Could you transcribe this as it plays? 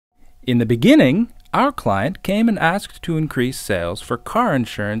In the beginning, our client came and asked to increase sales for car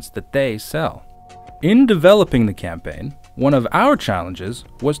insurance that they sell. In developing the campaign, one of our challenges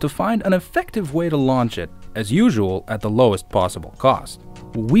was to find an effective way to launch it, as usual, at the lowest possible cost.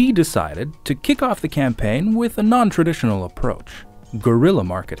 We decided to kick off the campaign with a non-traditional approach, guerrilla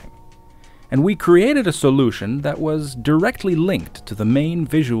marketing. And we created a solution that was directly linked to the main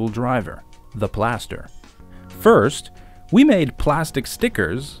visual driver, the plaster. First, we made plastic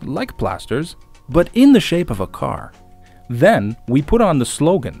stickers, like plasters, but in the shape of a car. Then we put on the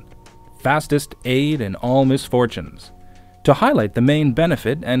slogan, "Fastest aid in all misfortunes," to highlight the main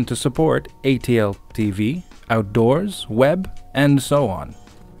benefit and to support ATL TV, outdoors, web, and so on.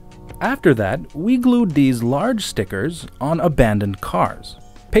 After that, we glued these large stickers on abandoned cars,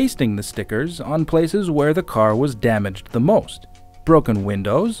 pasting the stickers on places where the car was damaged the most, broken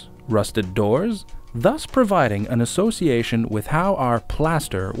windows, rusted doors, thus providing an association with how our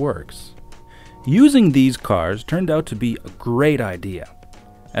plaster works. Using these cars turned out to be a great idea,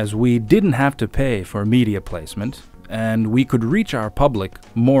 as we didn't have to pay for media placement, and we could reach our public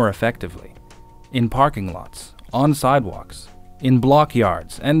more effectively. In parking lots, on sidewalks, in block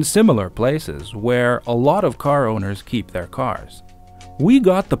yards, and similar places where a lot of car owners keep their cars. We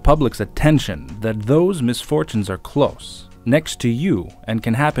got the public's attention that those misfortunes are close, next to you, and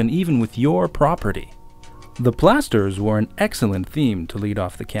can happen even with your property. The plasters were an excellent theme to lead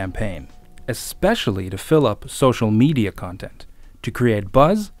off the campaign, especially to fill up social media content, to create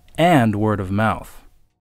buzz and word of mouth.